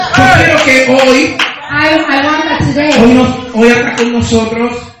hoy, I want that today. hoy está con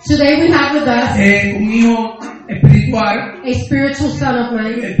nosotros Today we have with us un hijo espiritual, a spiritual son of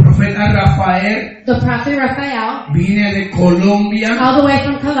mine, el profeta Rafael. the prophet Raphael, Vine de Colombia. all the way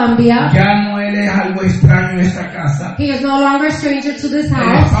from Colombia. Ya no él es algo extraño en esta casa. He is no longer a stranger to this Él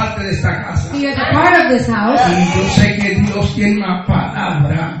es house. parte de esta casa. He is a part of this house. Y yo sé que Dios tiene una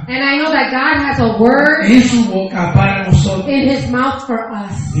palabra And I know that God has a word en su boca para nosotros. in his mouth for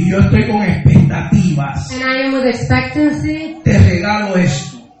us. Y yo estoy con expectativas. And I am with expectancy. Te regalo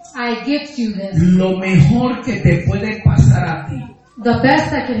esto. I gift you this. Lo mejor que te puede pasar a ti The best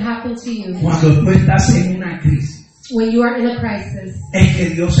that can happen to you cuando tú estás en una crisis when you are in a crisis es que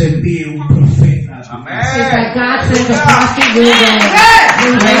Dios envíe un profeta. is that God sends a prophet your way.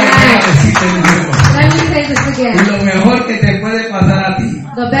 Let me say this again. Lo mejor que te puede pasar a ti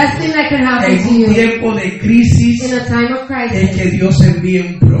The best thing that can happen en to un you tiempo de crisis in a time of es crisis que Dios envíe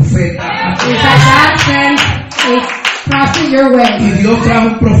un profeta a ti. is that God sends a prophet your Y way. Dios trajo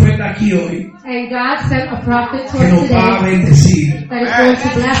un profeta aquí hoy And God sent a prophet to que us nos va a today bendecir. that is going to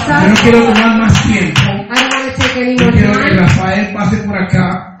bless Yo no us. quiero tomar más tiempo. I don't want to take any Yo more quiero que time. Rafael pase por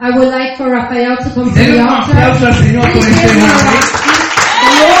acá. I would like for Raphael to come Y to denle the un aplauso altar. al Señor por Please este give him hombre.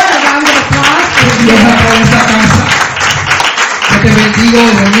 the Lord a round of applause. Dios ha traído esta casa. Que te bendigo,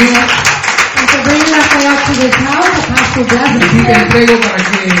 hijo mío. And to bring Raphael to this house, Apostle bless Y aquí te him. entrego para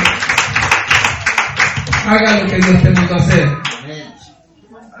que haga lo que Dios te mandó a hacer.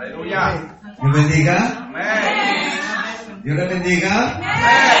 Aleluya. Dios bendiga. Amén. Dios le bendiga.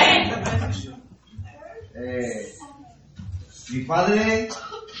 Mi padre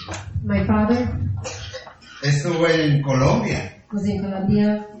My father estuvo en Colombia was in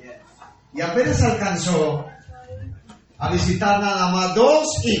Colombia, y apenas alcanzó a visitar nada más 2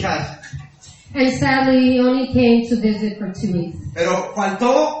 hijas, and sadly he only came to visit for 2 weeks. pero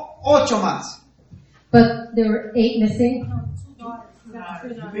faltó 8 más. But there were 8 missing.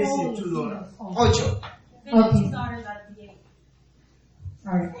 8. Okay.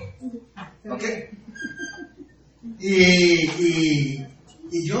 Alright. ¿Ok? Y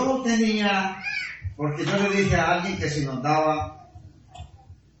yo tenía, porque yo le dije a alguien que si nos daba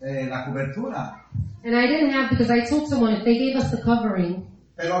la cobertura, And I didn't have, because I told someone if they gave us the covering,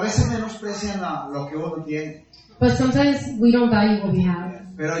 pero a veces menosprecian lo que uno tiene. but sometimes we don't value what we have.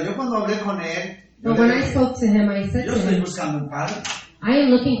 Pero yo cuando hablé con él, yo But le when I dije, spoke to him, I said yo to estoy him, buscando un padre. I am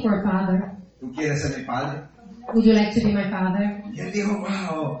looking for a father. ¿Tú quieres ser mi padre? Would you like to be my father? Y él dijo,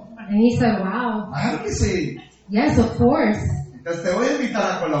 wow, And he said, wow, claro que sí. yes, of course. Entonces te voy a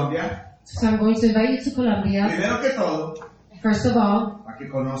invitar a Colombia, So I'm going to invite you to Colombia, primero que todo, first of all, para que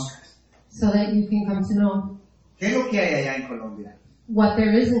conozcas. so that you can come to know ¿Qué es lo que hay allá en Colombia? what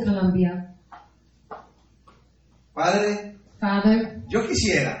there is in Colombia. Padre, Father, yo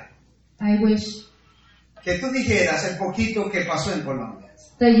quisiera I wish que tú dijeras el poquito que pasó en Colombia.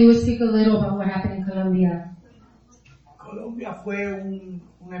 that you would speak a little about what happened in Colombia. Colombia fue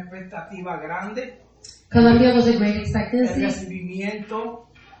una expectativa grande, Colombia was a great el expectancy recibimiento,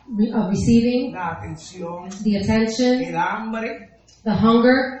 of receiving la atención, the attention, el hambre the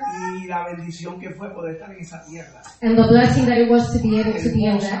hunger, y la bendición que fue poder estar en esa tierra. and the blessing that it was to be able to be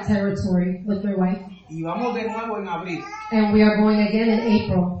in that territory with my wife. Y vamos de nuevo en abril And we are going again in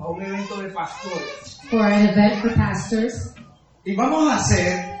April a un evento de pastores. for an event for pastors. Y vamos a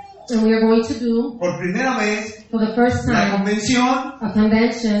hacer And we are going to do, por primera vez for the first la time, convención a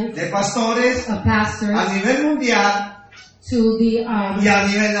convention de pastores of pastors a nivel mundial to the y a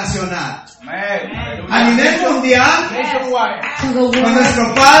nivel nacional. Amén. A nivel mundial, Nationwide. to the con world,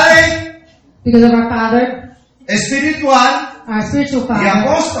 nuestro Padre because of our Father, espiritual our spiritual y Father,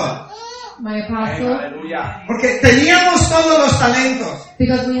 apóstol. my Amén. apostle, Aleluya. Porque teníamos todos los talentos,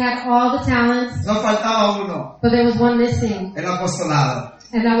 because we had all the talents, nos faltaba uno, but there was one missing, el apostolado.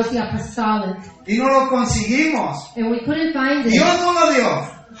 and that was the apostolic. Y no lo conseguimos. And we couldn't find it, Dios no lo dio.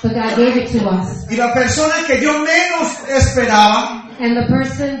 but God gave it to us. Y la persona que yo menos esperaba And the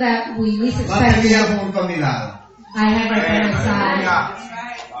person that we least la tenía expected, junto a mi lado. I had right by Amén. my side.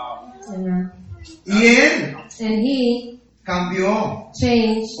 Aleluya. And, Y él and he cambió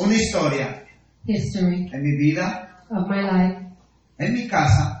changed una historia history en mi vida, of my life, en mi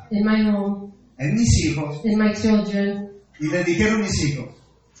casa, in my home, en mis hijos. in my children. Y le dijeron mis hijos,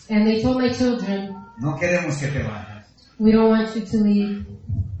 And they told my children, no queremos que te vayas. we don't want you to leave.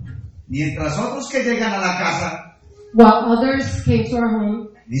 Mientras otros que llegan a la casa, While others came to our home,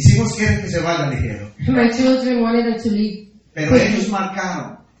 mis hijos quieren que se vayan, dijeron. my children wanted them to leave Pero ellos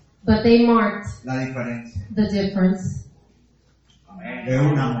marcaron but they marked la diferencia the difference de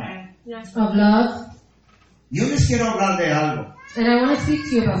un amor. of love. Yo les quiero hablar de algo. And I want to speak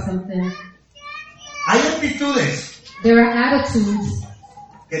to you about something. actitudes There are attitudes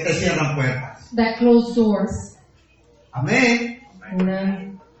que te cierran puertas. that close doors. Amén.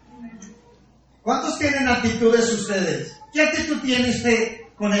 Amen. ¿Cuántos tienen actitudes ustedes? ¿Qué actitud tiene usted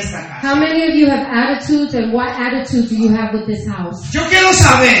con esta How casa? many of you have attitudes, and what attitude do you have with this house? Yo quiero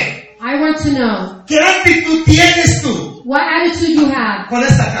saber, I want to know ¿qué actitud tienes tú what attitude you have con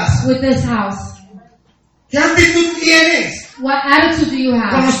esta casa? with this house. ¿Qué actitud tienes What attitude do you con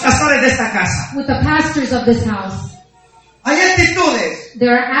have los pastores de esta casa? with the pastors of this house? Hay actitudes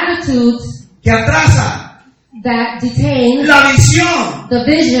There are attitudes que atrasan that detain la visión the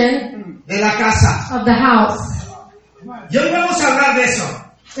vision de la casa. of the house. Y hoy vamos a hablar de eso.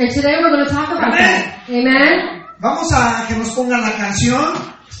 And today we're going to talk about that. Amen. Vamos a que nos pongan la canción.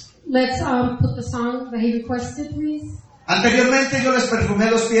 Let's put the song that he requested, please. Anteriormente yo les perfumé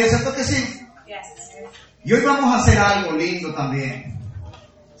los pies, ¿cierto que sí? Y hoy vamos a hacer algo lindo también.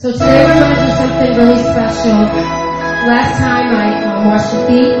 So today we're going to do something really special. Last time I washed your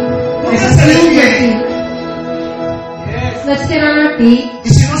feet. I cleaned your feet. Let's get on our feet. Y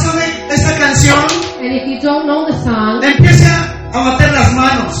si no saben esta canción, And if you don't know the song, empieza a bater las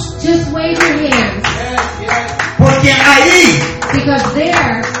manos. just wave your hands. Porque ahí Because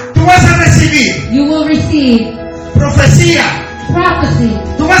there tú vas a recibir you will receive profecía. prophecy.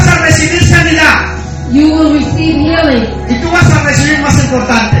 Tú vas a recibir sanidad. You will receive healing. Y tú vas a recibir más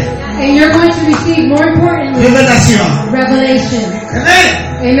importante, And you're going to receive, more importantly, revelación. revelation. Amén.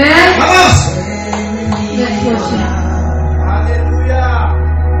 Amen? Vamos. Let's worship. Aleluya.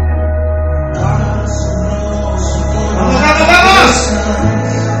 Vamos, vamos, vamos.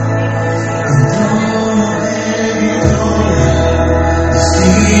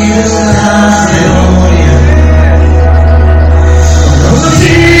 Por los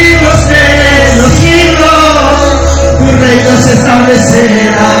siglos de los siglos, tu reino se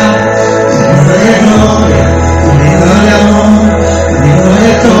establecerá. Digno de gloria, digno de amor, digno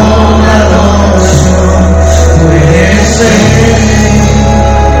de toda adoración. Tú eres rey,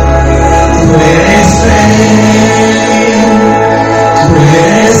 tú eres rey, tú eres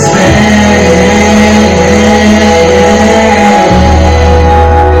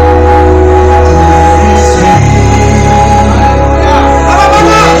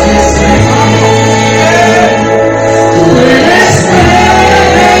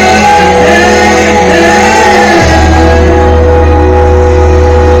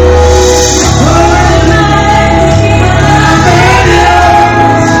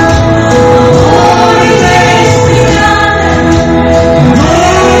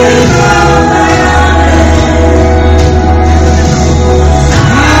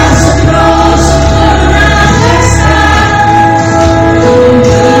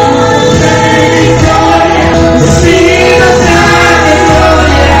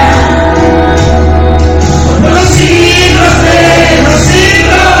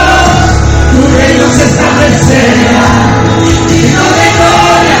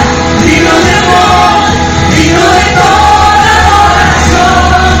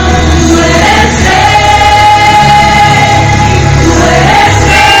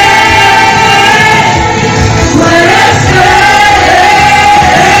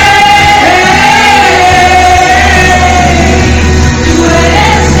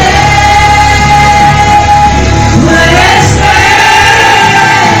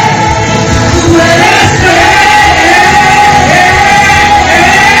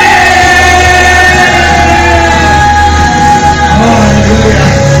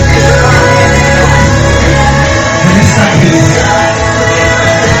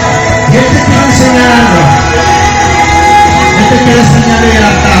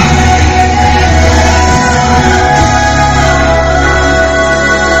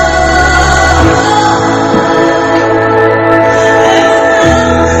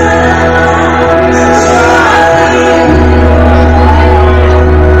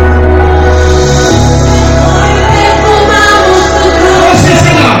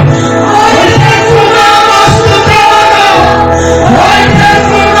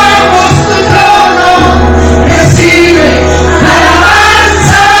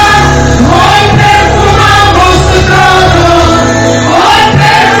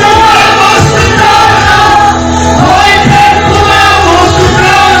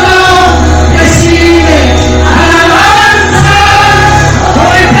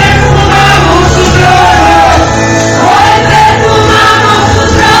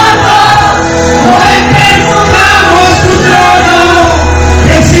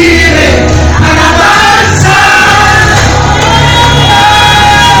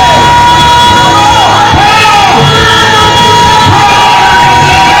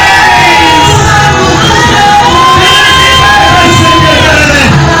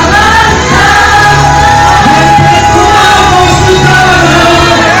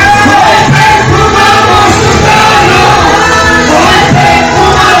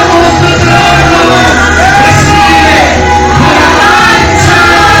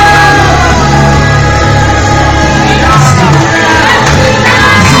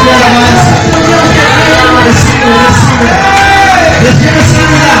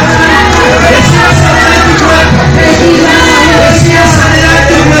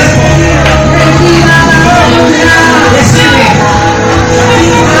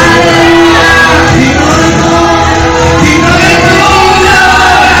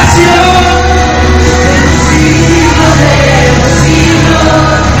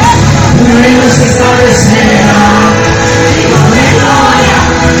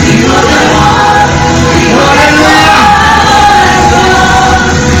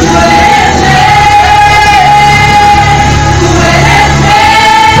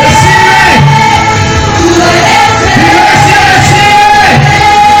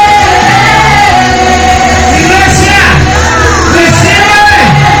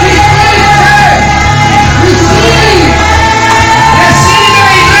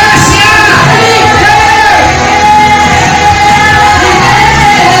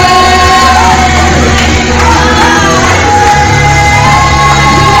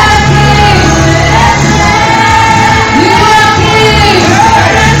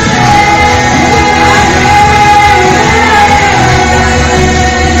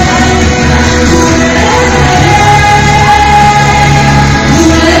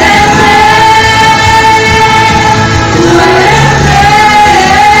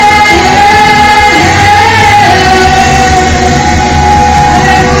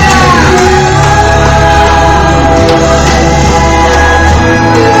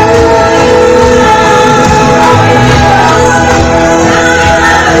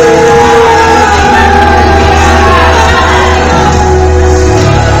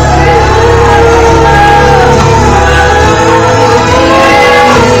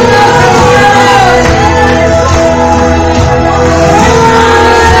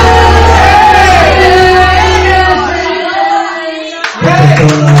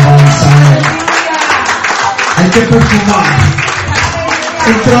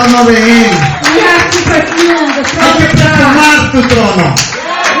el trono de Él. We have to perfume the Hay throne que of God. perfumar tu trono.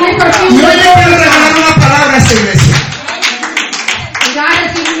 We Y perfume hoy the le quiero throne of regalar God. una palabra a esta iglesia. And God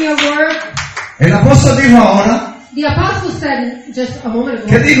has given me a word. El apóstol dijo ahora, The apostle said just a moment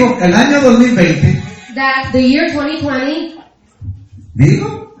 ¿qué ago dijo? El año 2020, that the year 2020,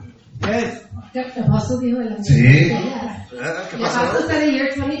 ¿digo? Yes. the apostle dijo el año. Sí. Yeah. The apostle said the year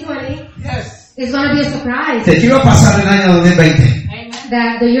 2020 Yes. is going to be a surprise. ¿Qué iba a pasar el año 2020?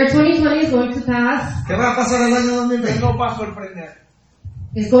 That the year 2020 is going to pass, ¿Qué va a pasar el año 2020? No va a sorprender.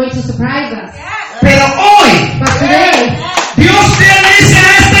 is going to surprise us. Pero hoy, But today, Dios te dice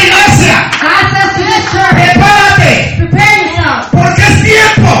a esta iglesia, God says to this church, prepárate, prepare yourself. porque es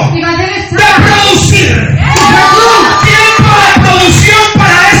tiempo Because it is de time producir. to produce. Tiempo de producción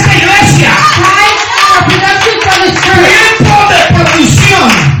para esta iglesia. Time for production for this church. Tiempo de producción.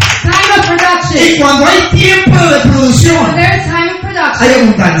 Time of Y production. cuando hay tiempo de When producción, there is time of hay production,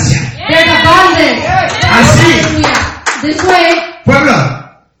 abundancia. there's abundance. Así. Hallelujah. This way, Pueblo,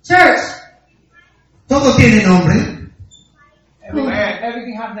 church, todo tiene nombre.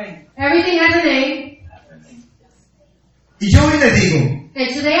 Everything has name. everything has a name. Y yo hoy le digo, And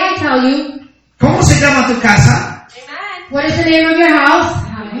today I tell you, ¿cómo se llama tu casa? what is the name of your house?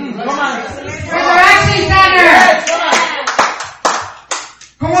 Come on. Resurrection Center.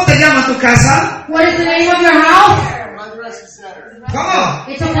 ¿Cómo te llama tu casa? What is the name of your house? ¿Cómo?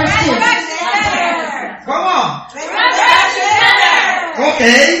 It's a question. ¿Cómo? Ok,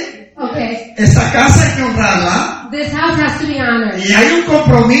 Okay. esta casa hay que honrarla. This house has to be honored. Y hay un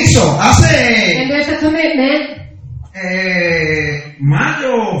compromiso. And Hace there's a commitment.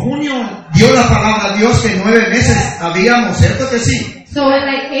 mayo, junio, dio la palabra a Dios que 9 meses habíamos, ¿cierto que sí? So in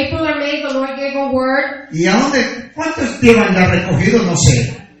like April or May, the Lord gave a word. ¿Y a dónde? ¿Cuántos llevan ya recogido? No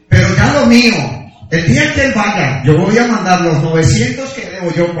sé. Pero ya lo mío, el día que él vaya, yo voy a mandar los 900 que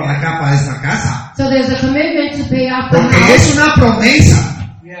debo yo para acá, para esta casa. So there's a commitment to pay off the Porque house. es una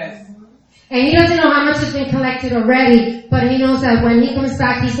promesa. Yes. And he doesn't know how much has been collected already, but he knows that when he comes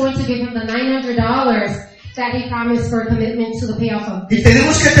back, he's going to give him the $900 that he promised for a commitment to the payoff of. Y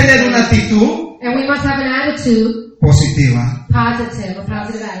tenemos que tener una actitud And we must have an attitude, positiva. positive, a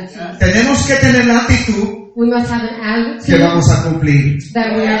positive attitude. Tenemos que tener la actitud We must have an que attitude vamos a cumplir.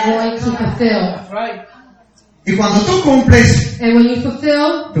 that we are going to fulfill. That's right. Y cuando tú cumples, And when you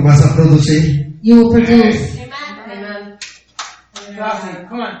fulfill, tú vas a producir. you will produce. Amen. Classic.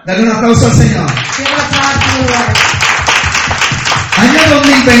 Come on. Dale un aplauso al Señor. Give a applause to the Lord. Año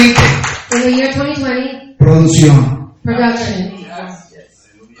 2020, In the year 2020, producción. production. Yes.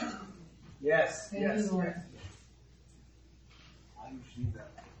 Yes. Thank you, Lord.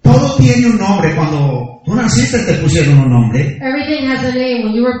 Todo tiene un nombre. Cuando tú naciste te pusieron un nombre. Everything has a name.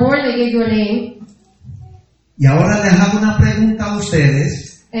 When you were born, they gave you a name. Y ahora les hago una pregunta a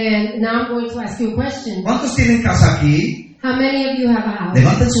ustedes. And now I'm going to ask you a question. ¿Cuántos tienen casa aquí? How many of you have a house?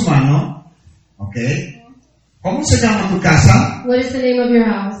 Levanten su mano. ¿Ok? ¿Cómo se llama tu casa? What is the name of your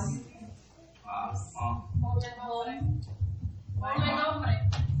house?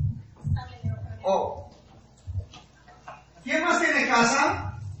 Oh. ¿Quién más tiene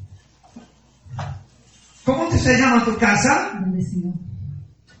casa? ¿Cómo se llama tu casa? Bendecido.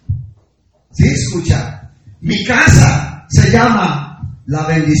 Sí, escucha. Mi casa se llama la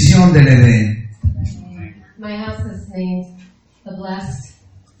bendición del Edén. My house is named the Blessed.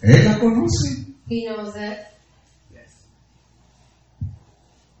 Él la conoce. He knows it.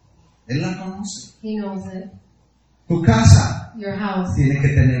 Él la conoce. He knows it. Tu casa Your house tiene que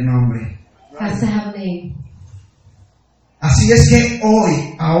tener nombre. has to have a name. Así es que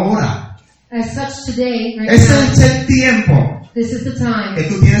hoy, ahora, As such, today, right este now, es el tiempo this is the time que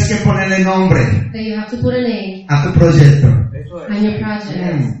tú tienes que ponerle nombre that you have to put a name a tu proyecto. Eso es. on your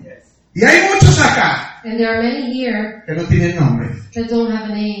project. Yes. Y hay muchos acá And there are many here que no tienen nombre. that don't have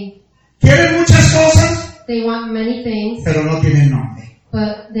a name. Quieren muchas cosas, They want many things, pero no tienen nombre.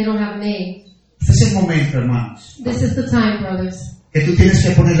 but they don't have a name. Este es el momento, hermanos, This is the time, brothers, que tú tienes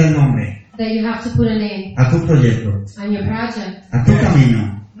que ponerle nombre that you have to put a name a tu proyecto, on your project, a tu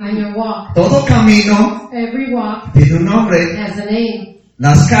camino. on your walk. Todo camino Every walk tiene un nombre. has a name.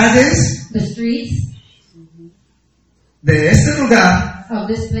 Las calles The streets de este lugar of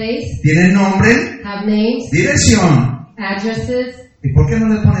this place tienen nombre, have names, dirección. addresses, ¿Y por qué no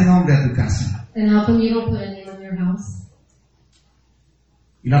le pone nombre a tu casa? and how come you don't put a name on your house?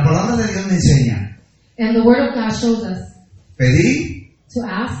 Y la palabra de Dios me enseña. And the Word of God shows us Pedí to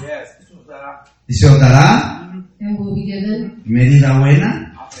ask, Yes. Eso será y se os dará, and will be given medida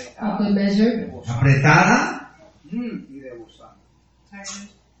buena, a apretado. good measure. apretada Y de gusano.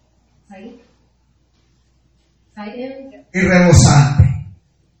 Tight in. y rebosante.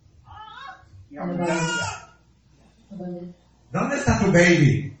 tu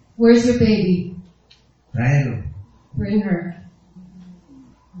baby? Where's your baby? Tráelo. Bring her.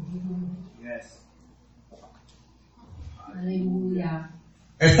 Yes. Hallelujah.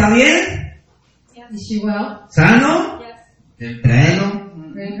 ¿Está bien? Is she well? ¿Sano?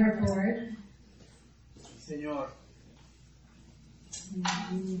 Tráelo. Bring her forward. Señor.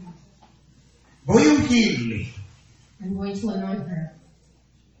 Voy a ungirle I'm going to anoint her.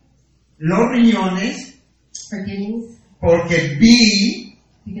 los riñones Her kidneys. porque vi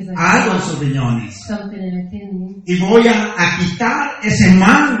Because algo I en sus saw riñones. something in her kidney. Y voy a quitar ese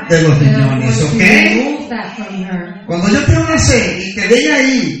mal de los And I'm riñones, going to ¿ok? remove that from her. Cuando yo te abracé y te veía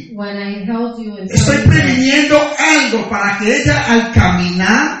ahí, When I held you and estoy held you, previniendo algo para que ella al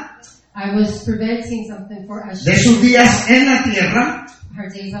caminar I was preventing something for us. de sus días en la tierra Her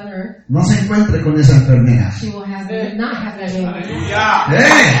days on earth. no se encuentre con esa enfermedad. She will have not have that illness.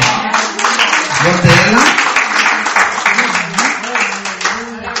 Aleluya. Voltéala.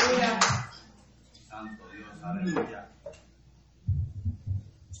 Santo Dios, aleluya.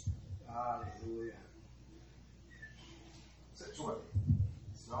 Aleluya.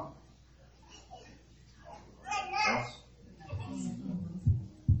 ¿No?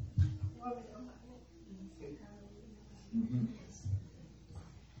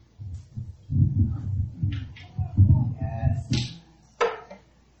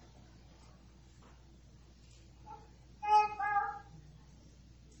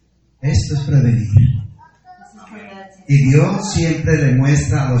 Esto es prevenir. Y Dios siempre le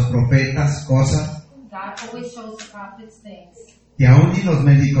muestra a los profetas cosas God always shows the prophets things que aún ni los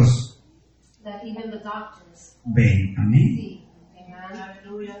médicos that even the doctors ven. Amén. see. Amen.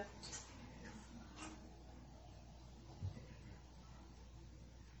 Hallelujah.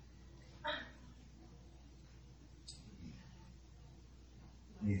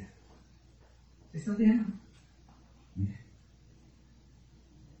 Mira. ¿Estás bien? Mira.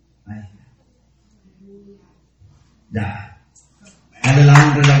 Ahí. Ya. Dale la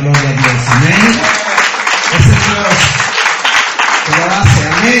honra y la gloria a Dios. Amén. Es el Dios que lo hace.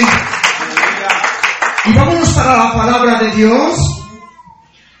 Amén. Y vámonos para la palabra de Dios.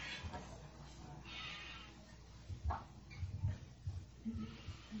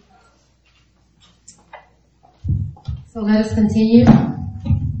 So let us continue.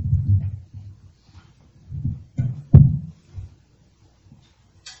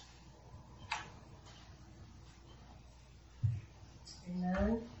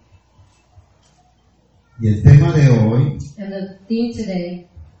 Amen. Y el tema de hoy, And the theme today,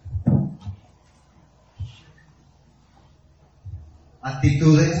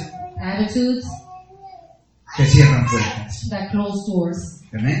 actitudes attitudes que cierran puertas. that close doors.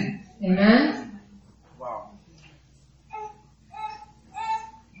 Amén. Amen. Wow.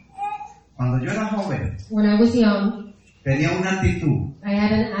 Cuando yo era joven, When I was young, tenía una actitud I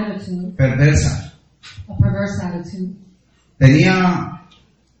had an attitude, perversa. a perverse attitude. Tenía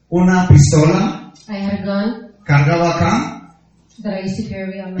una pistola, I had a gun cargaba acá that I used to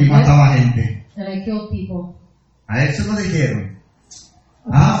carry on my y head, mataba gente. and I killed people. A él se lo dijeron.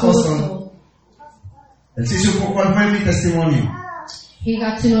 Apostle was apóstol. told. Él sí supo cuál fue mi testimonio. He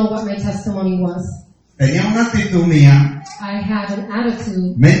got to know what my testimony was. Tenía una actitud mía, I had an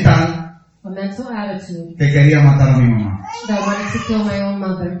attitude, mental, a mental attitude, que quería matar a mi mamá. that wanted to kill my own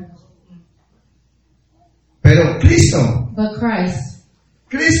mother. Pero Cristo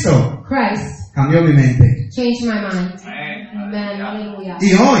Christ cambió mi mente. changed my mind. Amén. Amen. Hallelujah.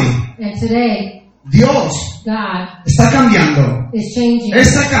 Y hoy, And today, Dios God está cambiando is changing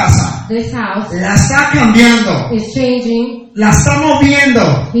esta casa. this house, La está cambiando. is changing. La está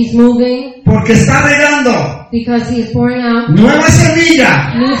moviendo. He's moving Porque está regando because He is pouring out nueva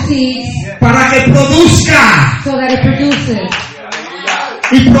semilla new seeds para que produzca so that it produces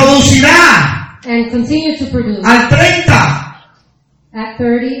y producirá and continue to produce al 30, at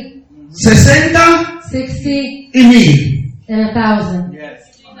 30, 60 60, y 1000. and 1,000. Yes.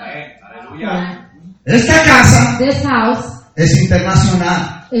 Amén. Aleluya. Esta casa This house es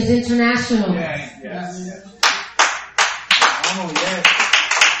internacional. is international. Yes. Yes. Yes. Vamos, yes.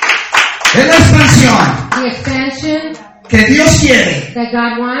 Es la expansión The expansion que Dios quiere that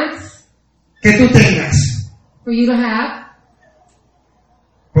God wants que tú tengas. for you to have,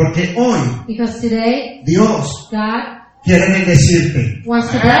 Porque hoy because today Dios God quiere bendecirte.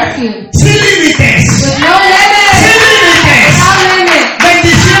 wants to bless you Sin límites. with no limit, Sin límites. without limit,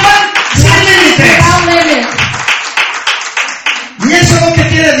 Bendición sin límites. without limit. Y eso es lo que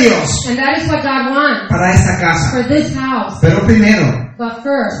quiere Dios And that is what God wants para esta casa. for this house. Pero primero But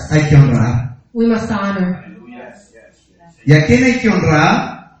first, hay que honrar. we must honor. Yes. Yes. Yes. ¿Y a quién hay que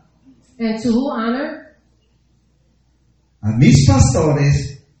honrar? And to who honor? a mis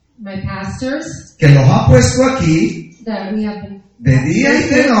pastores, my pastors, que los ha puesto aquí that we have been de día y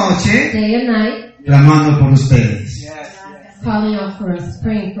de noche, day and night, clamando por ustedes. Yes. calling out for us,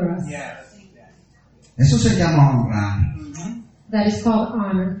 praying for us. Yes. Eso se llama honrar. That is called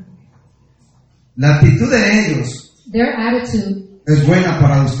honor. La actitud de ellos Their attitude es buena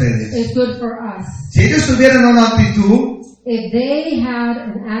para ustedes. is good for us. Si ellos tuvieran una actitud If they had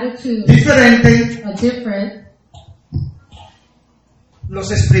an attitude diferente, different,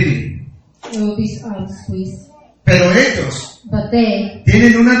 los exprimí. it would be squeezed. Pero ellos But they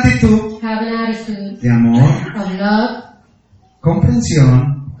tienen una actitud have an attitude de amor, of love,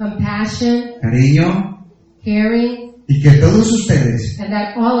 comprensión, compassion, cariño caring, y que todos ustedes and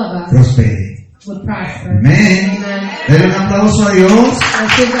that all of us prosperen. would prosper. Amén. Amen. Denle un aplauso a Dios.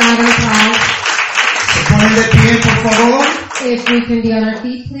 Let's give God an applause. Se ponen de pie, por favor, If we can be on our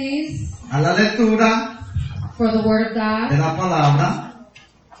feet, please, a la lectura for the Word of de God, la palabra.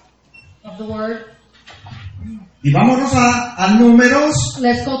 of the Word. Y vámonos a Números,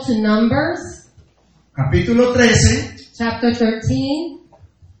 Let's go to Numbers, capítulo 13, chapter 13,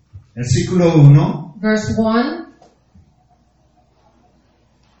 versículo 1. verse 1.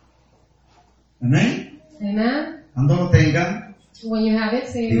 Amén. Amen. Cuando lo tengan, When you have it,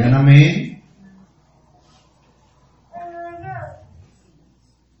 say digan amen. amén.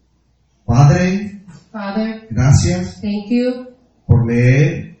 Padre, Father, gracias thank you por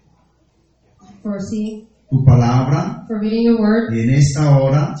leer for seeing, tu palabra. for reading your Word. Y en esta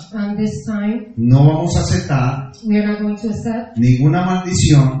hora On this time, no vamos a aceptar we are not going to accept ninguna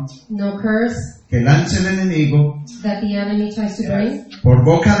maldición no curse que lance el enemigo that the enemy tries to bring por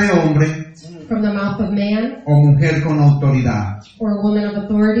boca de hombre from the mouth of man o mujer con autoridad. or a woman of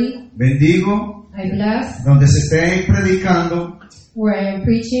authority. Bendigo I bless donde se esté predicando where I am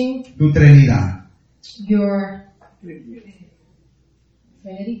preaching tu Trinidad. your Trinity.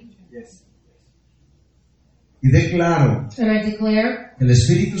 Yes. Y declaro And I declare que el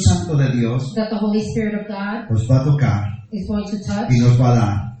Espíritu Santo de Dios that the Holy Spirit of God nos va a tocar is going to touch, y nos va a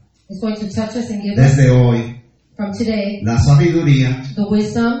dar is going to touch us and give us desde hoy from today la sabiduría the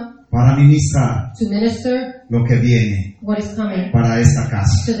wisdom para ministrar to minister lo que viene what is coming para esta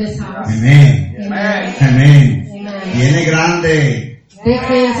casa. to this house. Amén. Amen. Amén. Amen. Viene grande. Big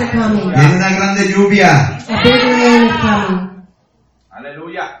things are coming. Viene una grande lluvia. A big rain is coming.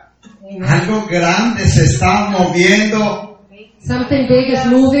 Aleluya. Amen. Algo grande se está moviendo Something big is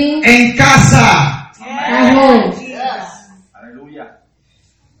moving en casa. at home. Aleluya.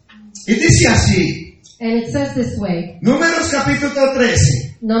 Y dice así, And it says this way, Números capítulo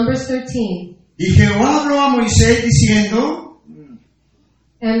 13. Numbers 13. Y Jehová habló a Moisés diciendo,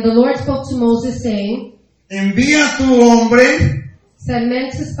 And the Lord spoke to Moses, saying, envía tu hombre Send men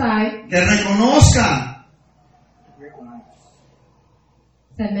to spy, que reconozca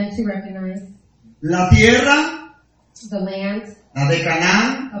send men to recognize la tierra, the land la de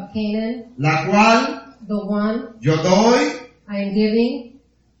Canaán, of Canaan, la cual the one yo doy, I am giving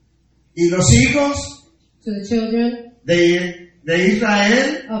y los hijos to the children de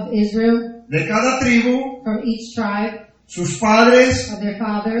Israel, of Israel de cada tribu, from each tribe sus padres of their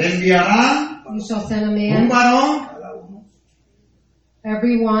fathers. enviarán You shall send a un man, varón,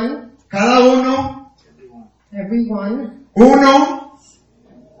 every one, cada uno, uno,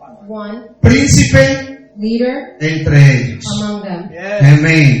 one príncipe leader entre ellos. among them. Yes.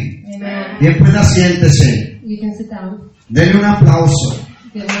 Amén. Amen. Bien, pues siéntese. You can sit down. Denle un aplauso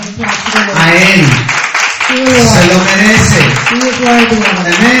Give an applause to the Lord. a él. He Se lo merece. is worthy of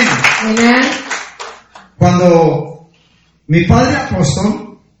it. Amén. Amen. Cuando mi padre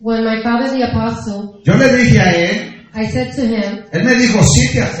apóstol, When my father the apostle, yo le dije a él, I said to him, él me dijo, sí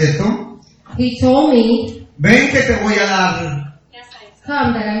te acepto, he told me, ven que te voy a dar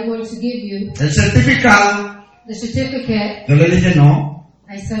come that I'm going to give you el certificado. the certificate. Yo le dije, no,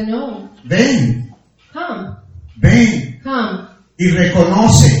 I said, no, ven, come, come, y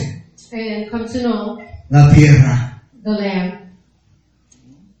reconoce and come to know la tierra. the land.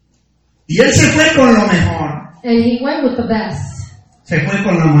 Y él se fue con lo mejor. And he went with the best. Se fue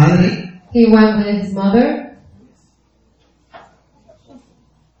con la madre, He went with his mother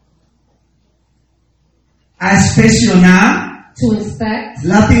a inspeccionar to inspect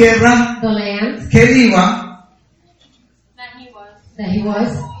la tierra the land que él iba that he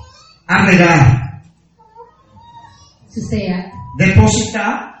was a regar, to stay at,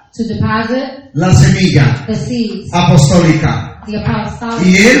 depositar to deposit la semilla the seeds, apostólica. the apostolic.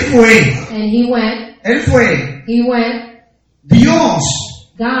 Y él fue, And he went, Dios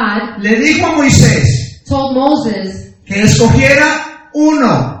God le dijo a Moisés told Moses que escogiera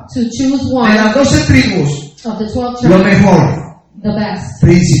uno to choose de one las 12 tribus of the 12 lo tribes, mejor, the best,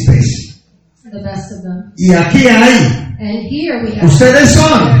 príncipes. the best of them. Y aquí hay, And here we have ustedes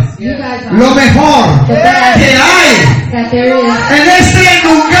son you guys are lo mejor the best que hay that there is en este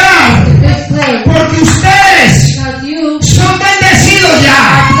lugar, in this place. porque ustedes Because you son bendecidos ya.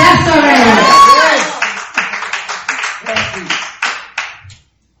 are blessed already.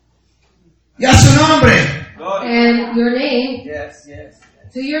 Y a su nombre, And your name, Yes, yes.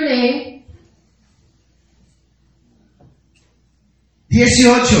 to your name,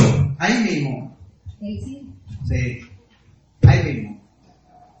 18, ahí mismo, 18. sí, ahí mismo.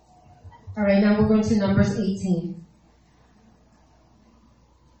 All right, now we're going to Numbers 18.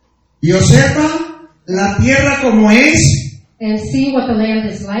 Y observa la tierra como es, And see what the land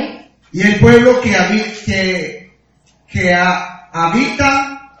is like, y el pueblo que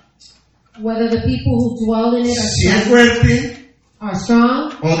habita, whether the people who dwell in it si es are fuerte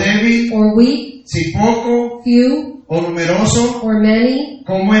strong o débil, or weak, si poco few o numeroso, or many,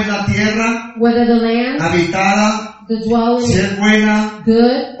 como es la tierra whether the land, habitada, the dwelling si is es buena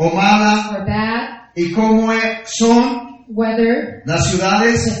good o mala, or bad, y cómo son whether las the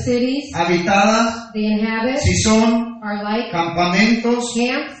ciudades cities habitadas, they inhabit si son are like campamentos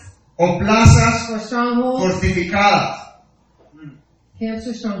camps o plazas or strongholds, fortificadas, camps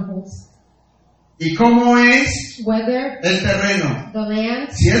or strongholds, y cómo es whether el terreno, the land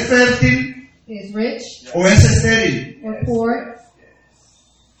si es fértil is rich o es estéril, or poor,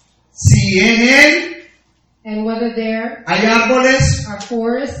 si en él and whether there hay árboles are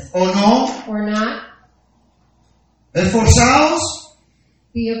forests o no, or not, esforzaos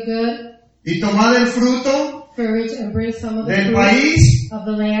be of good y tomad el fruto courage and bring some of the del fruit país, of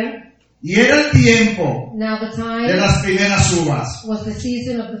the land. y era el tiempo Now the de time las primeras uvas. was the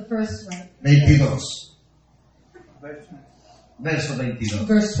season of the first ripe. 22. Verso 22.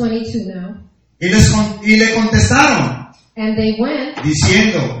 Verse 22 now. Y le contestaron And they went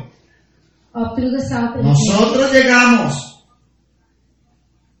diciendo, up through the south and nosotros llegamos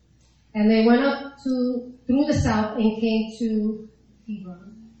they went up through the south and came to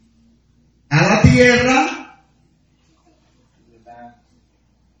Hebron. a la tierra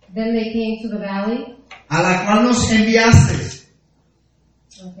Then they came to the valley. a la cual nos enviaste.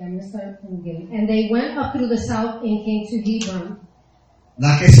 Okay, I'm going to start from the beginning. And they went up through the south and came to Hebron.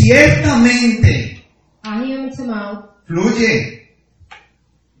 La que ciertamente Ahiam and Tamar, fluye,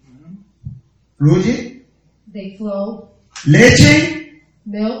 they flow leche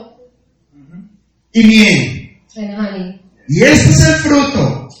milk y miel. and honey. Y este es el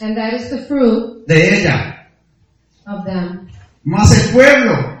fruto And that is the fruit de ella. of them. Mas el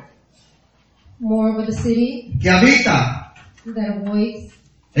pueblo Moreover, the city que habita that avoids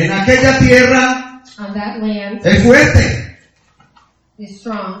en aquella tierra on that land es fuerte, is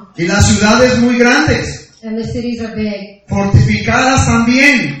strong. y las ciudades muy grandes, And the cities are big, fortificadas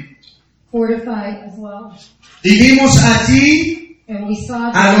también. fortified as well. Y vimos allí And we saw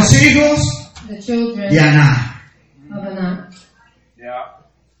a los hijos the children de Aná. of Anak. Yeah.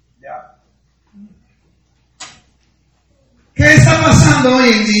 Yeah. ¿Qué está pasando hoy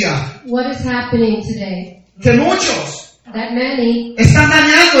en día? What is happening today? Que muchos That many están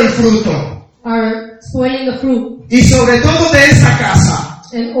dañando el fruto, are spoiling the fruit, y sobre todo de esa casa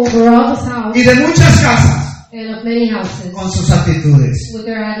and over all this house y de muchas casas, and of many houses con sus actitudes. with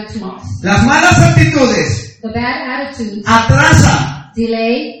their attitudes. Las malas actitudes The bad attitudes atrasan,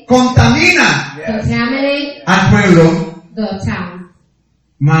 delay, contaminan contaminate al pueblo. the town.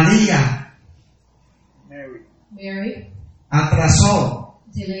 María Mary. Mary atrasó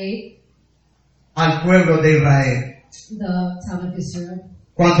delayed al pueblo de Israel. the town of Israel.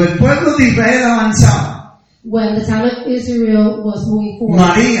 Cuando el pueblo de Israel avanzaba, When the town of Israel was moving forward,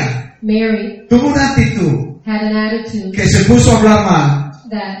 María Mary tuvo una actitud had an attitude que se puso a hablar mal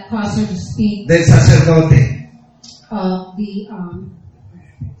that caused her to speak del sacerdote. of the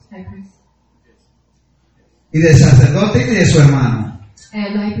high priest Y del sacerdote y de su hermano.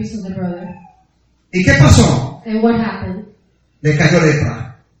 and the high priest of the brother. ¿Y qué pasó? And what happened? Le cayó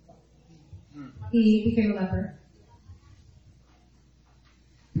lepra. He became a leper.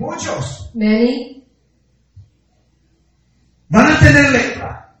 Muchos Many van a tener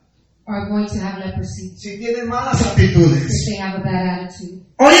lepra are going to have leprosy si tienen malas if actitudes. they have a bad attitude.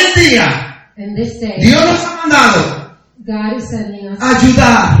 Hoy en día, And this day, Dios nos ha mandado God is sending us a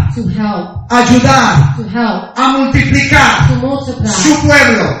ayudar, to help, a multiplicar to multiply su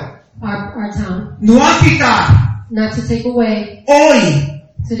pueblo, our town, no a quitar. not to take away. Hoy,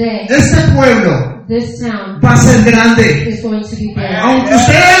 Today, este pueblo this town va a ser grande. is going to be big. Aunque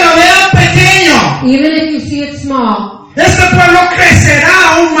ustedes lo vean pequeño, Even if you see it small, este pueblo crecerá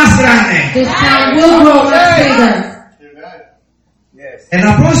aún más grande. this town will grow much El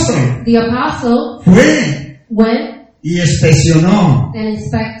apóstol The apostle fue went y inspeccionó and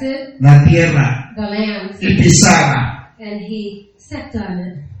inspected la tierra the land, y pisaba and he stepped on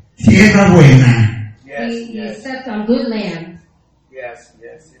it. tierra buena, He stepped on good land, Yes,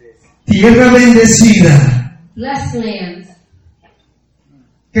 yes, it is. tierra bendecida, blessed land.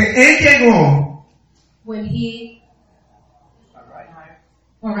 que él llegó When he All right.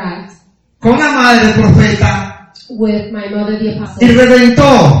 arrived con la madre profeta with my mother, the y apostle,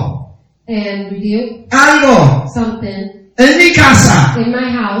 reventó and revealed algo something en mi casa. in my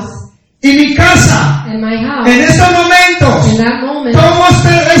house, Y mi casa, and my house, en estos in momentos, that moment, todos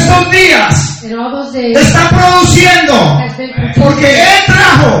estos días, in all those days, está produciendo, has been porque producing él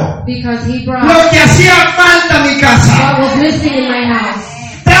trajo because he brought lo que hacía falta a mi what casa. was missing in my house.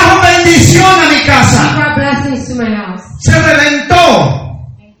 Trajo bendición a mi He casa. brought blessings to my house. Se reventó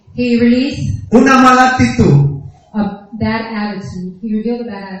He released una mala actitud a bad attitude. He revealed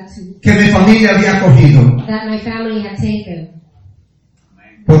a bad attitude que mi familia había cogido that my family had taken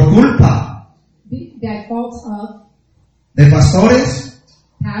por culpa by fault of de pastores,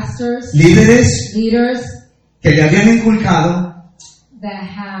 pastors, líderes leaders que le habían inculcado,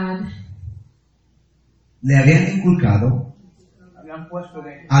 habían puesto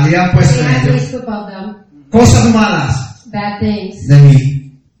they en had ellos placed above them cosas malas bad things de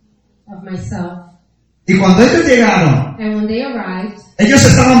mí. of myself. Y cuando ellos llegaron, And when they arrived, ellos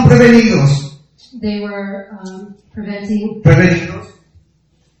estaban prevenidos, they were preventing,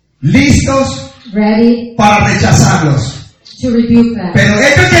 listos ready para rechazarlos. to rebuke them. Pero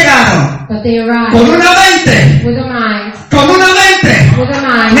ellos llegaron But they con arrived una mente, with a mind,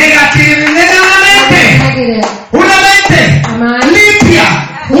 negativa, negative, una mente a mind, limpia,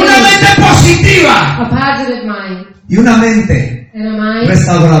 una mente positiva a positive mind, y una mente and a mind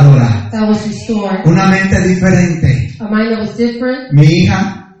restauradora, that was restored, una mente diferente. a mind that was different. Mi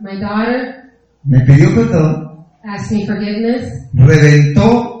hija My daughter me pidió perdón, asked me forgiveness.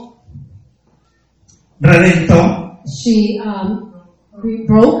 reventó, She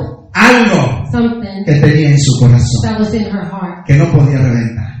broke algo something que tenía en su corazón, that was in her heart que no podía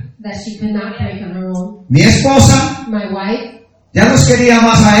reventar. that she could not break on her own. Mi esposa My wife ya los quería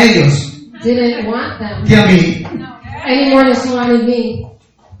más a ellos didn't want them que a mí. any more than she wanted me.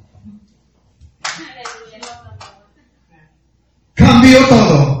 Cambió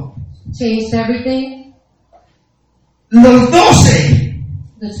todo. Changed everything. Los 12,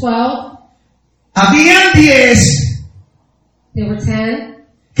 The 12, habían 10 there were 10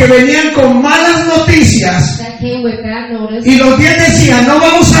 que venían con malas noticias that came with bad notice. y los 10 decían, no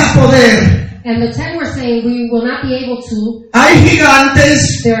vamos a poder. And the 10 were saying, we will not be able to. Hay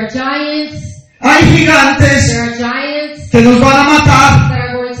gigantes, There are giants. hay gigantes There are giants que nos van a matar, that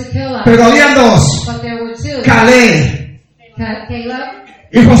are going to kill us. pero habían 2, But there were 2. Caleb Caleb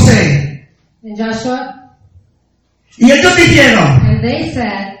y José. and Joshua. Y ellos dijeron, And they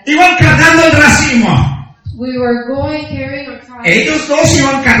said, iban cargando el racimo. we were going carrying our tribe. Ellos 2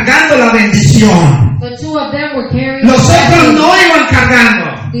 iban cargando la bendición. The 2 of them were carrying Los the otros blessing. no iban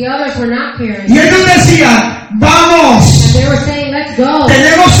cargando. The others were not carrying. Y ellos decían, And vamos, they were saying, let's go.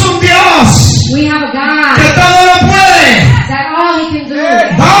 tenemos un Dios We have a que God todo lo puede. that all he can do.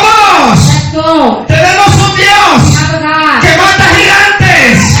 Vamos, Let's go. tenemos un We Dios have a God que mata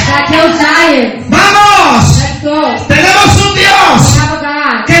gigantes. that kills giants. Vamos, Let's go. tenemos un We Dios have a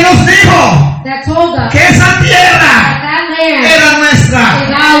God que nos dijo that told us que esa tierra that land era is nuestra.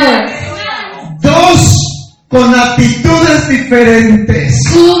 ours. 2 con actitudes diferentes.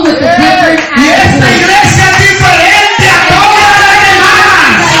 2 with a different Y esta attitude. iglesia es diferente a todas las demás.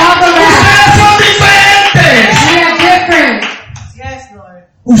 All the rest. Ustedes son diferentes. We are different. Yes, Lord.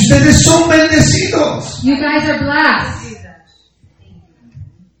 Ustedes son bendecidos. You guys are blessed.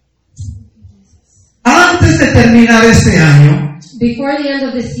 Antes de terminar este año, Before the end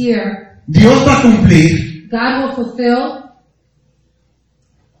of this year, Dios va a cumplir God will fulfill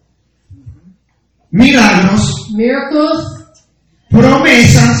milagros, miracles,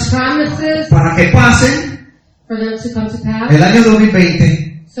 promesas promises para que pasen for them to come to pass. el año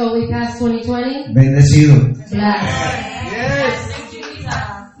 2020 So we pass 2020 bendecido. blessed. Yes.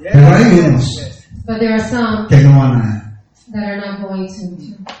 Pero hay unos But there are some que no van a. that are not going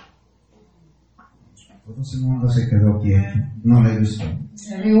to. Todo el mundo se quedó quieto. No le gustó.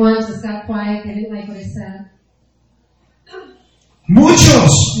 Everyone just got quiet. They didn't like what I said.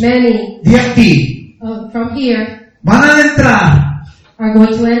 Muchos Many de aquí from here van a entrar are going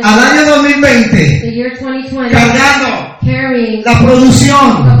to enter al año 2020 the year 2020 cargando carrying la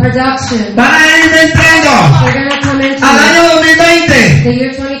producción. the production. Van a ir entrando They're going to come into al año 2020, the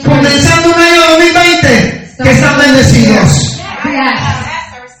year 2020 comenzando un año 2020 que están bendecidos. blessed.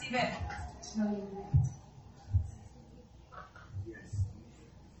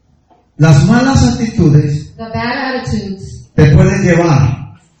 Las malas actitudes the bad attitudes te pueden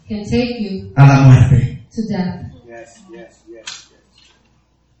llevar can take you a la muerte. to death. Yes, yes, yes,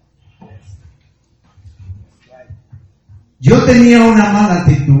 yes. Right. Yo tenía una mala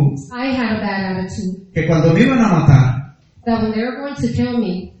actitud I had a bad attitude que cuando me iban a matar, that when they were going to kill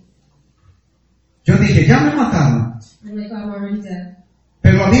me, yo dije, ya me mataron. I'm like, I'm already dead.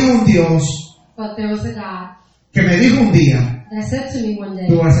 Pero había un Dios But there was a God que me dijo un día, that said to me one day,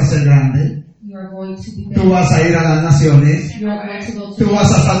 tú vas a ser grande, you are going to be tú big. vas a ir a las naciones, You are going to go to tú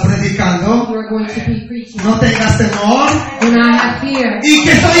vas a estar predicando, You are going to be preaching. no tengas temor. Do not have fear. ¿Y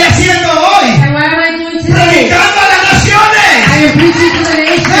qué estoy haciendo hoy? And what am I doing today? Predicando a las naciones. I am preaching to the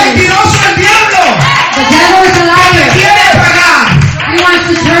nations. Mentiroso el diablo. The devil is a Que liar. quiere pagar He wants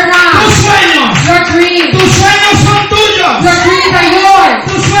to turn tus off sueños. your dreams. Tus sueños son tuyos. Your dreams are yours.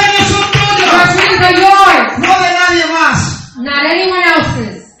 Tus sueños son Your tuyos. dreams are yours. No de nadie más. Not anyone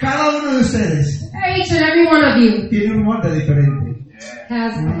else's. Cada uno de ustedes Each and every one of you tiene un molde diferente.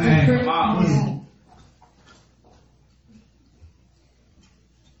 has a Amen. different Come reason.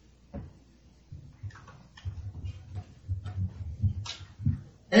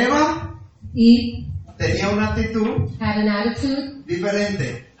 Eva Eve tenía una actitud had an attitude,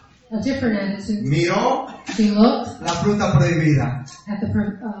 diferente. a different attitude. Miró She looked la fruta prohibida. at the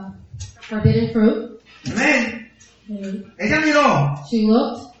forbidden fruit. Amén. And Ella miró she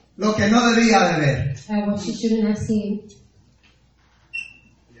looked lo que no debía de ver. at what she shouldn't have seen.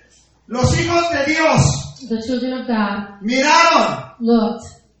 Los hijos de Dios The children of God miraron. looked.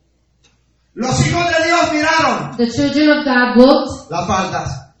 Los hijos de Dios miraron The children of God looked. las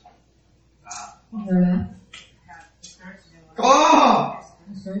faldas. Hear that? ¿Cómo?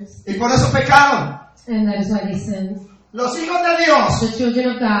 First. Y por eso pecaron. And that is why they sinned. Los hijos de Dios The children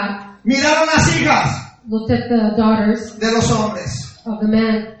of God miraron las hijas looked at the daughters de los hombres. of the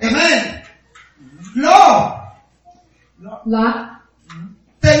men. Amén. No. Lot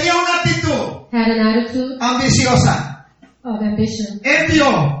Tenía una actitud had an attitude ambiciosa. of ambition. Él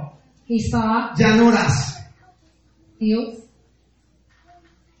vio He saw llanuras. fields,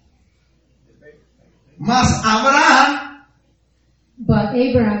 Mas Abraham but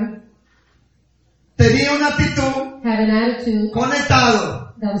Abraham tenía una actitud had an attitude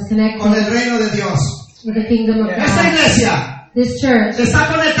conectado that was con el connected reino de Dios. with the kingdom of Esta God. iglesia This church está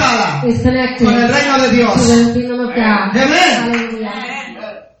conectada is connected con el reino de to Dios. the kingdom of God. Amen. Hallelujah.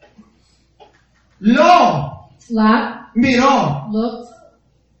 Lo Lot miró looked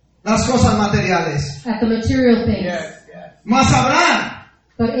las cosas materiales. at the material things, Yes, yes. Mas Abraham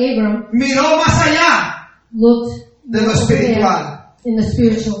but Abram miró más allá looked de lo over there espiritual. in the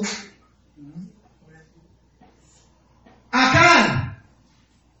spiritual. Acán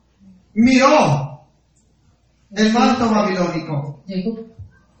miró el manto babilónico. Jacob,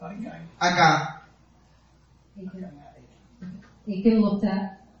 Acá Achan looked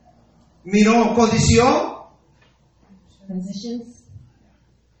at miró, codició transitions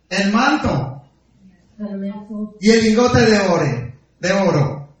el manto and a mantle y el lingote de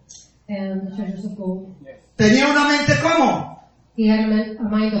oro. and the treasures of gold. Tenía una mente como He had a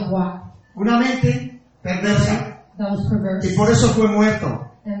mind of what? una mente perversa That was perverse. y por eso fue muerto.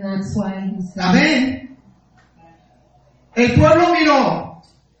 And that's why he was dead. Amén. El pueblo miró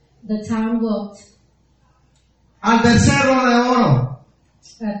The town looked al becerro de oro.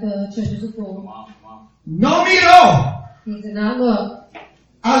 at the treasures of gold. No miró He did not look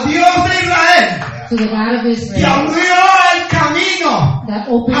al Dios de Israel to the God of que Israel abrió el camino, that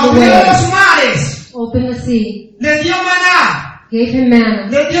opened the abrió way, los mares, opened the sea, le dio maná, gave him manna,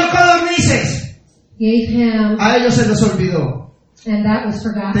 le dio codornices. gave him, A ellos se les olvidó. and that was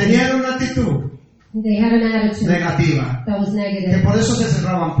forgotten. Tenían una actitud They had an attitude negativa, that was que negative, por eso se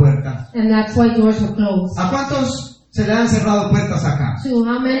cerraban puertas. and that's why doors were closed. ¿A cuántos se le han cerrado puertas acá? So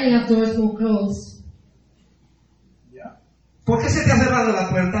how many have doors been closed? Yeah. ¿Por qué se te ha cerrado la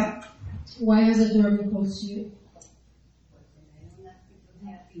puerta? Why has a door been closed to you?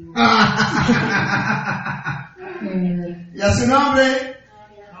 Amen. Y a su nombre,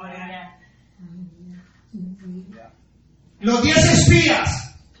 los 10 espías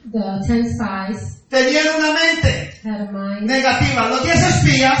The 10 spies tenían una mente had a mind negativa. Los 10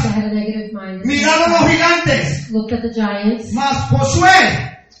 espías that had a negative mind. miraron los gigantes, Looked at the giants, mas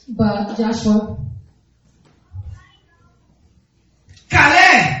Josué, but Joshua,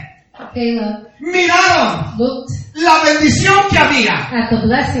 Caleb, Caleb miraron looked la bendición que había. at the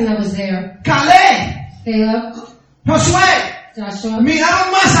blessing that was there. Caleb, Caleb, Josué, Joshua,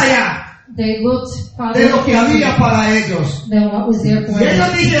 miraron más allá they looked de lo que había para ellos. than what was there for Y ellos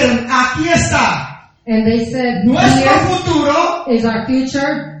them. dijeron, aquí está And they said, Nuestro here futuro, is our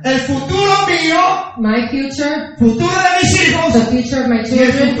future, el futuro mío, my future, futuro de mis hijos the future of my y el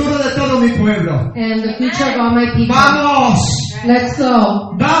children, futuro de todo mi pueblo. and the future of all my people. Vamos, Let's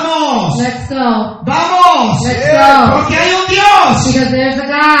go. vamos, Let's go. vamos. Let's go. Porque hay un Dios Because there's a que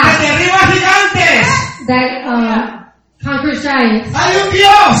God derriba gigantes. that conquers giants. Hay un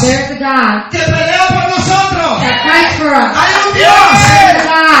Dios There's a God que pelea por nosotros. that fights for us. Hay un Dios, There's a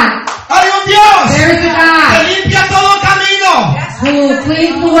God. hay un Dios There is a God que limpia todo camino who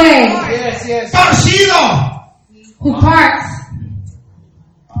cleans the way, Yes, yes. torcido. who parts.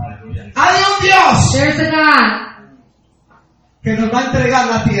 Aleluya. Hay un Dios There's a God que nos va a entregar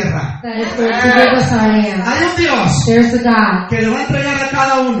la tierra. that is going to give us our land. Hay un Dios There's a God que le va a entregar a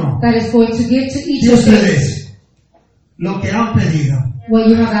cada uno that is going to give to each de of you ustedes lo que han pedido. what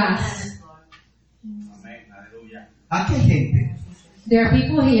you have asked. Amén. Aleluya. Aquí hay gente There are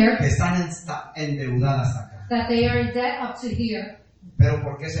people here que están endeudadas hasta acá. that they are in debt up to here. ¿Pero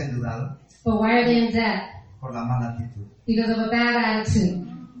por qué se han endeudado? But why are they in debt? Por la mala actitud. Because of a bad attitude.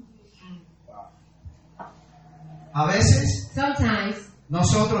 A veces Sometimes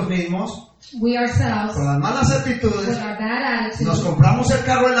nosotros mismos, we ourselves, con las malas with actitudes, our bad nos attitude, compramos el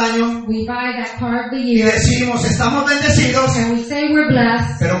carro del año we buy that car of the y year decimos estamos bendecidos, and we say we're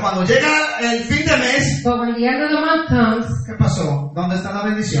blessed, pero cuando llega el fin de mes, but when the end of the month comes, ¿qué pasó? ¿Dónde está la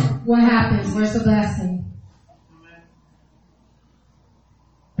bendición? what happens? Where's the blessing?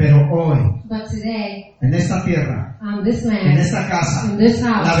 Pero hoy, But today, en esta tierra, on this en land, esta casa, in this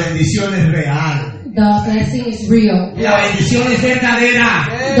la house, bendición es real. the blessing is real. La bendición es verdadera.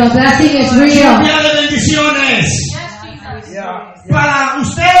 The blessing is real. Lluvia de bendiciones Yeah. para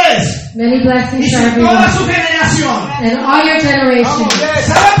ustedes Many y blessings for toda su everyone. generación. And all your generations.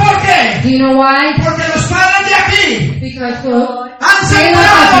 ¿Sabe por qué? Do you know why? Porque los padres de aquí Because the han sailors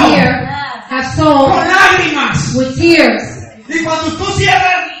sembrado of here have con sold lágrimas. with tears. Y cuando tú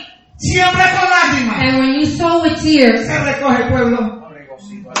siembras con lágrimas, And when you sow with tears, se recoge el pueblo.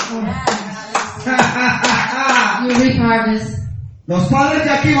 you reap harvest. Los padres de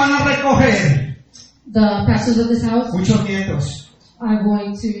aquí van a recoger The pastors of this house muchos nietos are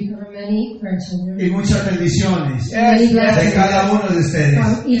going to recover many grandchildren. y muchas bendiciones Many de blessings cada uno de ustedes.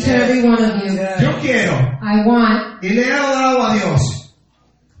 from each and every one of you. Yo quiero, I want, y le he dado a Dios,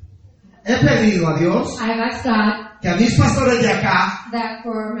 he pedido a Dios I've asked God que a mis pastores de acá that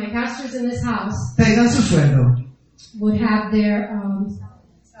for my pastors in this house tengan su sueldo. would have their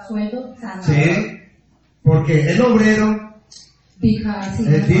sueldo, salary, ¿Sí? Porque el obrero because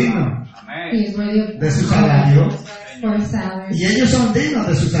es digno Amén. he is worthy of de su salario for his salary, y ellos son dignos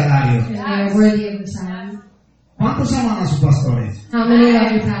de su salario. and they are worthy of the salary. ¿Cuántos aman a sus pastores? How many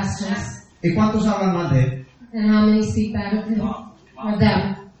love your pastors? ¿Y cuántos hablan mal de él? And how many speak bad of him or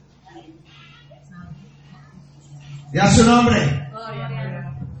them? Ya su nombre.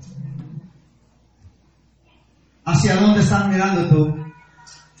 ¿Hacia dónde estás mirando tú?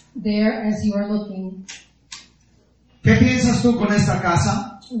 There, as you are looking, ¿Qué piensas tú con esta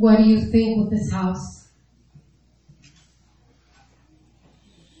casa? what do you think with this house?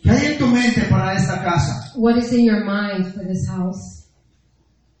 ¿Qué hay en tu mente para esta casa? What is in your mind for this house?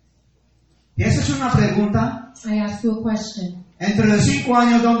 Y esa es una pregunta. I ask you a question. Entre los 5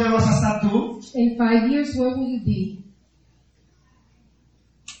 años, ¿dónde vas a estar tú? In 5 years, where will you be?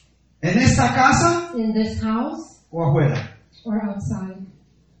 ¿En esta casa In this house o afuera? or outside?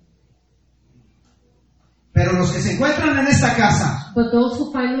 Pero los que se encuentran en esta casa But those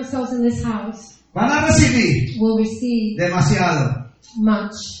who find themselves in this house van a recibir will receive demasiado.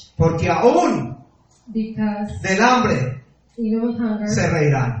 much Porque aún because del hambre even with hunger, se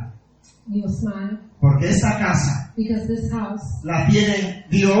reirán. you will smile. Porque esta casa Because this house, la tiene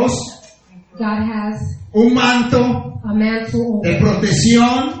Dios, God has un manto a mantle de over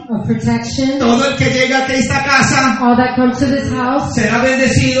protección. of protection. Todo el que llega aquí a esta casa All that comes to this house será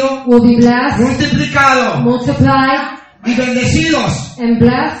bendecido, will be blessed, multiplicado multiplied, y bendecidos and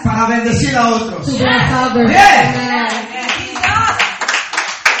blessed para bendecir a otros. to bless others. Yes. Amen.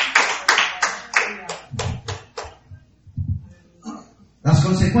 Las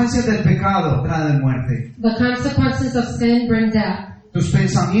consecuencias del pecado traen muerte. The consequences of sin bring death. Tus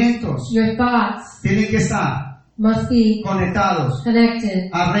pensamientos Your thoughts tienen que estar must be conectados connected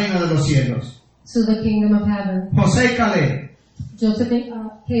al reino de los cielos. to the kingdom of heaven. José y Caleb Joseph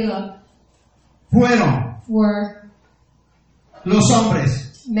and Caleb fueron were los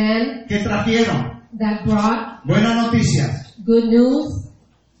hombres men que trajeron that brought buenas noticias. good news.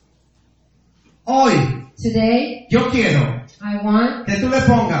 Hoy Today, yo quiero I want que tú le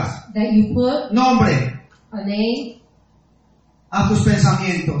pongas that you put nombre a name a tus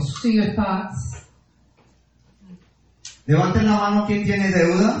pensamientos. to your thoughts. Levanten la mano quien tiene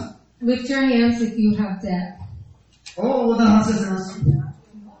deuda. Lift your hands if you have debt. Oh, unas haces así.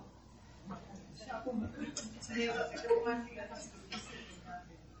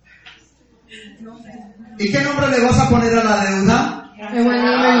 ¿Y qué nombre le vas a poner a la deuda? And what name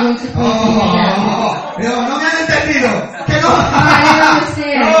are you going to put to your debt? Pero no me han entendido. ¿Qué I don't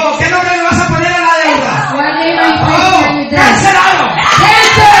understand. no, ¿qué nombre le vas a poner a la deuda? What name are you placing on your debt? ¡Cancelado!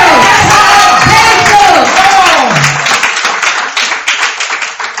 Cancel! Cancel!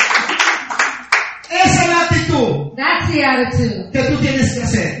 Esa es la actitud That's the attitude que tú tienes que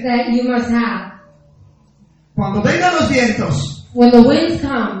hacer. that you must have. Cuando vengan los vientos When the winds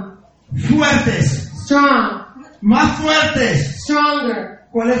come, fuertes, strong, más fuertes, stronger,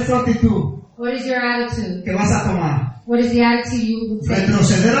 ¿cuál es tu actitud what is your attitude? que vas a tomar? What is the attitude you will take?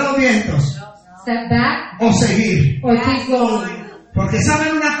 ¿Retroceder a los vientos Step back o seguir? or keep going? Porque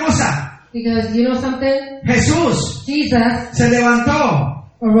saben una cosa, Because you know something? Jesús Jesus se levantó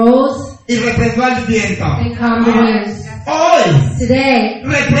arose y reprendió al viento. and calmed the winds. Hoy Today,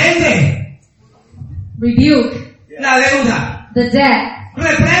 reprende rebuke la deuda, the debt.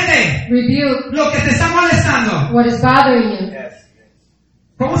 reprende Rebuke lo que te está molestando. what is bothering you.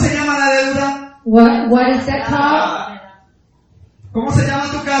 ¿Cómo se llama la deuda? What is that called? ¿Cómo se llama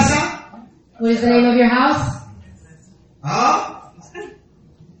tu casa? What is the name of your house? ¿Ah?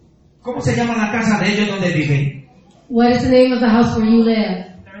 ¿Cómo se llama la casa de ellos donde viven? What is the name of the house where you live?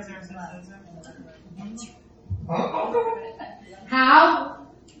 ¿Ah? How?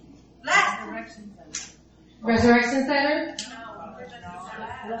 Resurrection Center?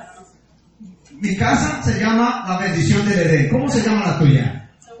 Mi casa se llama La Bendición del Edén. ¿Cómo se llama la tuya?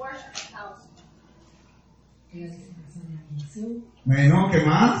 Bueno, ¿qué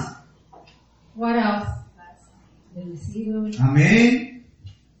más? What else? Amén.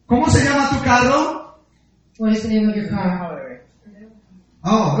 ¿Cómo se llama tu carro? What is the name of your car?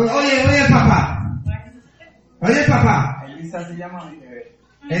 Oh, oye, papá. Oye, papá. Elisa se llama mi bebé.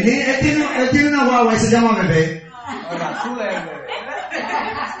 Él tiene una guagua y se llama bebé. Ahora, azul es el bebé.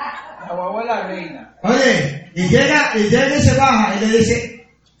 La guagua es la reina. Oye, y llega y se baja y le dice,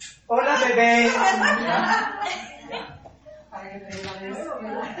 Hola, bebé.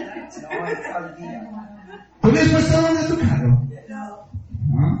 No, es al día. ¿tú le has puesto nombre a tu carro?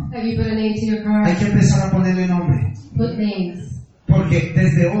 ¿Ah? Have you put a name to your Hay car? que empezar a ponerle nombre. Put names. Porque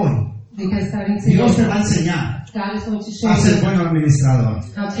desde hoy, Because starting Dios te today, va a enseñar God is going to show a ser you buen administrador.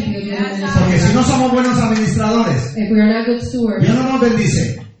 how to be a good Porque si administrator. no somos buenos administradores, If we are not good stewards, Dios no nos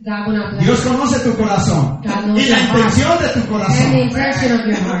bendice. God will not bless Dios you. conoce tu corazón God knows y la your heart. intención de tu And the corazón. intention of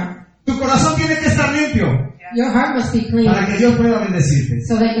your heart. Tu corazón tiene que estar limpio Your heart must be clean para que Dios pueda bendecirte.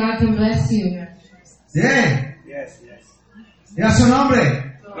 so that God can bless you. Bien, Yes. y a su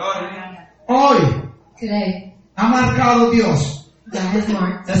nombre. Gloria. Hoy Today, ha marcado Dios God has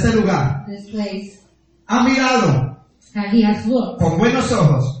marked este lugar. this place. Ha mirado And He has looked con buenos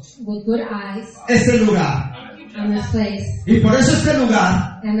ojos with good eyes este lugar. on this place. Y por eso este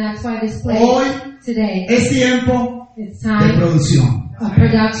lugar And that's why this place hoy today, es tiempo it's de time producción. of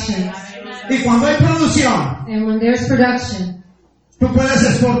production. Y cuando hay producción, And when there's production, tú puedes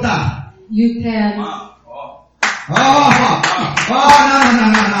exportar. you can No.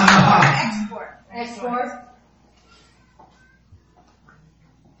 export.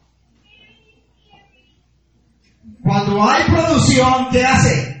 Cuando hay producción, ¿qué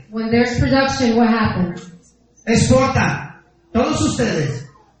hace? When there's production, what happens? Exportan. Todos ustedes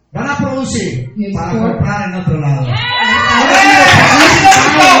van a producir You para export. comprar en otro lado. Oh,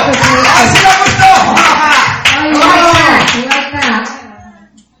 ¡Así me gustó! you like that? You like that?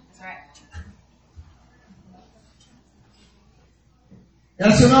 Y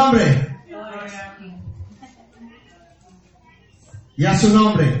a su nombre. Y a su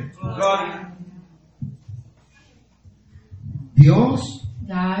nombre. Gloria. Dios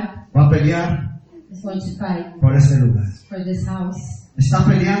God va a pelear is going to fight por este lugar. for this house. Está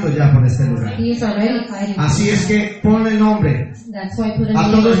peleando ya por este lugar. He is already fighting. Así es que ponle nombre That's why I put a a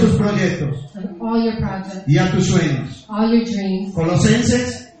name todos tus on proyectos all your projects, y a tus sueños. all your dreams.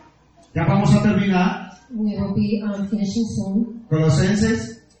 Colosenses, ya vamos a terminar. We will be finishing soon.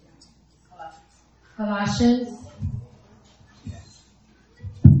 Colosenses, Colossians,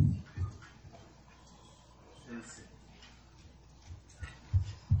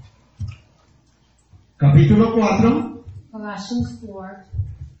 capítulo 4, Colossians 4,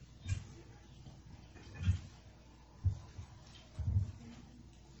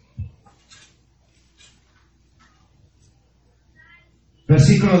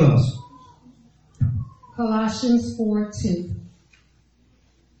 versículo 2. Colossians 4:2.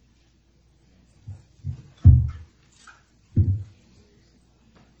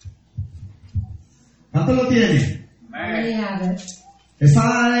 ¿Cuánto lo tiene? Many have it.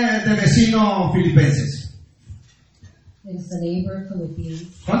 Está de vecino Filipenses. It's the neighbor Philippians.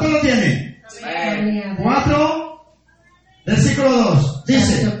 ¿Cuánto lo tiene? Many have it. 4, versículo 2.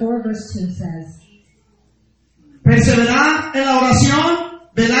 Dice, Chapter 4, verse 2 says, perseverar en la oración,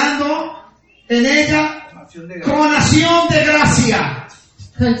 velando en ella Acción de gracia. con acción de gracia.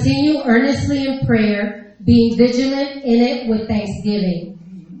 continue earnestly in prayer, being vigilant in it with thanksgiving.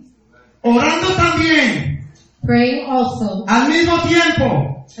 Orando también, Praying also al mismo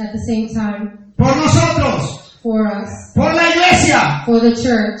tiempo, at the same time por nosotros, for us, por la iglesia, for the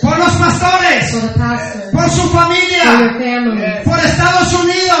church, por los pastores, for the pastor, por su for your familia, family, por Estados for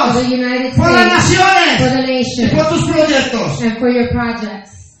the Unidos, United por las States, for naciones the y nation, por tus proyectos. and for your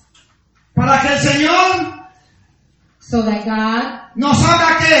projects, Para que el Señor so that God nos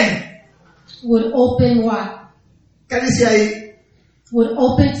haga ¿qué? would open what? ¿Qué dice ahí? Would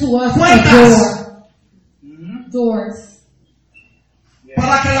open to us a Puertas. door. Doors.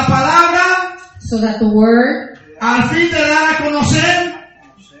 Para que la palabra So that the word al fin te da a conocer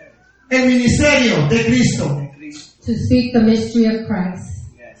el ministerio de Cristo. to speak the mystery of Christ.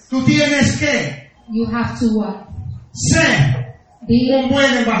 Tú tienes que You have to what? ser Be un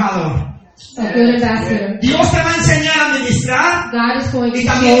buen embajador. a good ambassador. Dios te va a enseñar a administrar God is going to y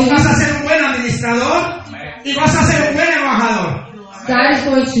show también you. vas a ser un buen administrador y vas a ser un buen embajador. God is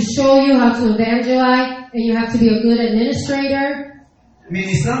going to show you how to evangelize, and you have to be a good administrator.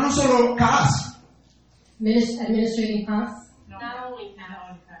 Ministrar no solo CAS, Administrating costs,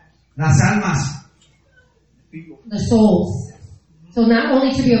 las almas. the souls. So not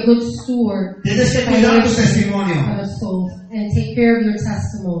only to be a good steward Tienes que cuidar tu testimonio. of the souls and take care of your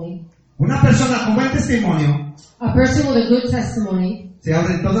testimony. Una persona con buen testimonio A person with a good testimony se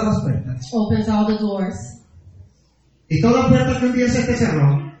abren todas las puertas. opens all the doors, Y toda puerta que un día se te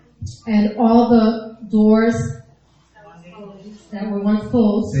cerró, and all the doors that were once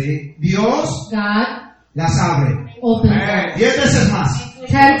closed, ¿sí? Dios God las abre. opens them 10 veces más.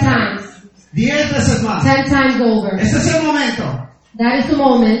 10 times, 10 veces más. 10 times over. Este es el momento That is the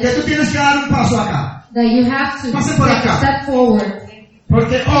moment que tú tienes que dar un paso acá. that you have to Pase por take acá. a step forward.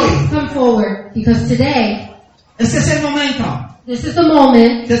 Porque hoy, Come forward, because today, este es el momento this is the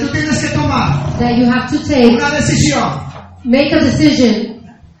moment que tú tienes que tomar that you have to take, una decisión. make a decision.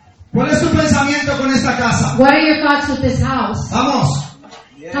 ¿Cuál es tu pensamiento con esta casa? What are your thoughts with this house? Vamos,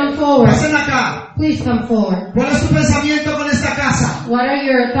 Come forward. pasen acá. Please come forward. ¿Cuál es tu pensamiento con esta casa? What are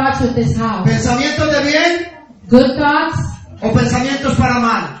your thoughts with this house? ¿Pensamiento de bien Good thoughts o pensamientos para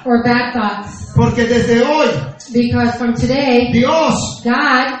mal? or bad thoughts? Porque desde hoy, Because from today, Dios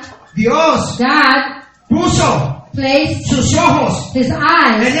God puso placed sus ojos His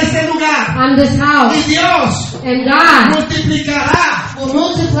eyes en este lugar. on this Y house, Dios and God multiplicará will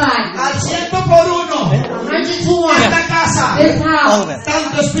multiply al 100 por 1 100 to 1 esta casa, this house,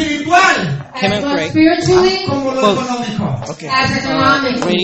 tanto espiritual as well spiritually como lo económico. as economically.